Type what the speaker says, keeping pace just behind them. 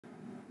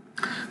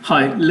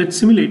Hi, let's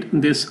simulate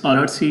this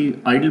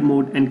RRC idle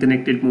mode and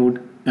connected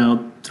mode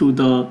through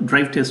the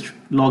drive test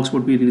logs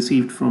what we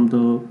received from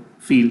the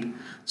field.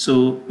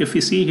 So if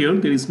you see here,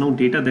 there is no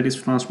data that is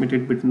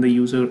transmitted between the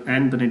user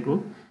and the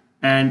network.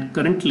 And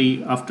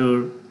currently,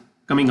 after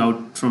coming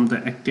out from the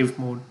active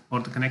mode or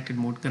the connected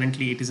mode,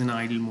 currently it is in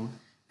idle mode.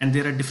 And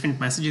there are different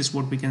messages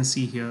what we can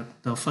see here.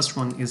 The first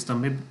one is the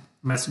MIB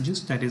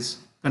messages, that is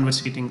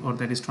conversating or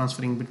that is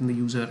transferring between the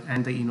user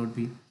and the eNode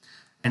B.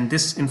 And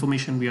this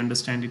information, we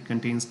understand, it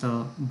contains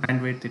the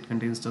bandwidth, it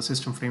contains the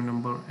system frame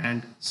number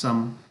and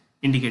some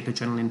indicator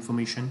channel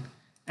information.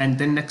 And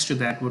then next to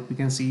that, what we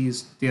can see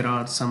is there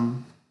are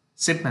some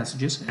SIP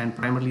messages, and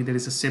primarily there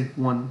is a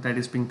SIP1 that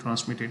is being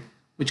transmitted,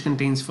 which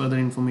contains further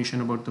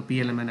information about the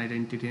PLMN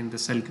identity and the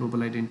cell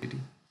global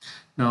identity.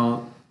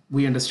 Now,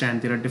 we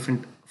understand there are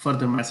different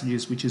further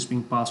messages which is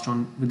being passed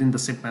on within the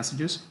SIP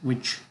messages,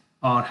 which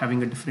are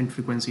having a different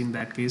frequency in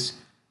that case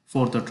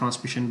for the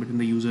transmission between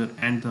the user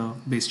and the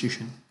base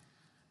station.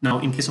 Now,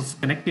 in case of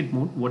connected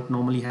mode, what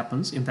normally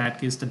happens in that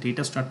case, the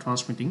data start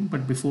transmitting,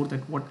 but before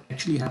that, what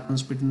actually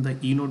happens between the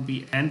eNode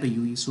B and the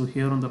UE. So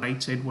here on the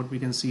right side, what we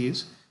can see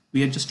is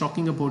we are just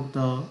talking about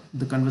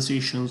the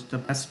conversations, the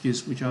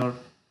messages which are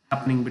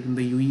happening between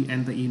the UE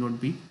and the eNode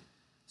B.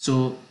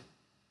 So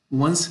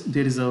once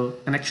there is a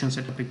connection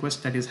setup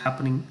request that is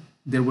happening,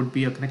 there would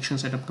be a connection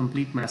setup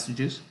complete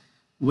messages,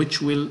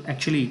 which will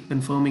actually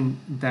confirming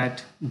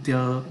that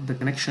the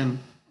connection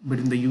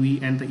between the UE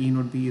and the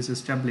eNode B is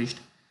established.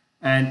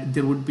 And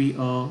there would be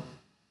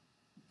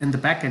in the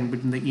backend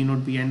between the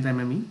eNode B and the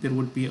MME, there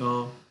would be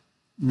a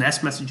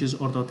NAS messages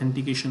or the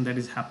authentication that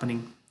is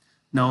happening.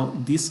 Now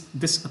this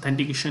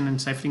authentication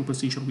and ciphering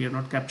procedure we are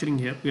not capturing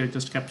here. We are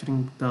just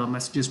capturing the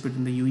messages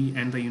between the UE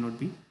and the eNode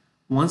B.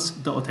 Once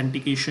the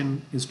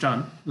authentication is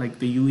done, like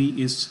the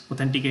UE is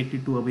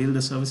authenticated to avail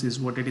the services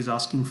what it is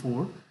asking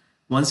for.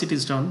 Once it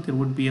is done, there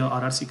would be a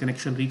RRC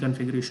connection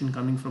reconfiguration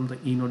coming from the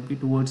eNode B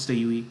towards the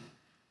UE.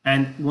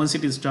 And once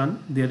it is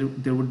done,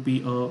 there would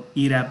be a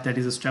ERAP that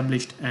is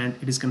established, and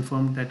it is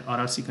confirmed that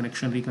RRC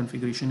connection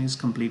reconfiguration is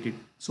completed.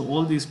 So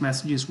all these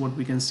messages, what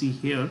we can see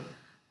here,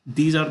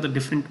 these are the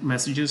different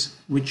messages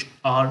which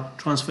are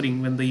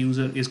transferring when the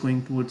user is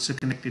going towards a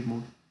connected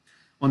mode.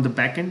 On the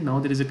backend, now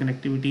there is a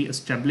connectivity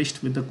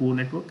established with the core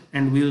network,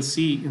 and we'll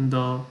see in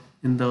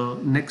the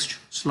next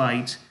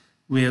slides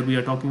where we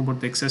are talking about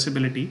the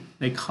accessibility,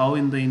 like how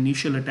in the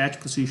initial attach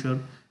procedure,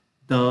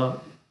 the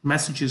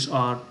messages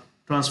are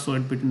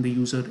transferred between the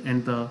user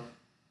and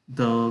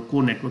the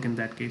core network in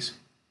that case.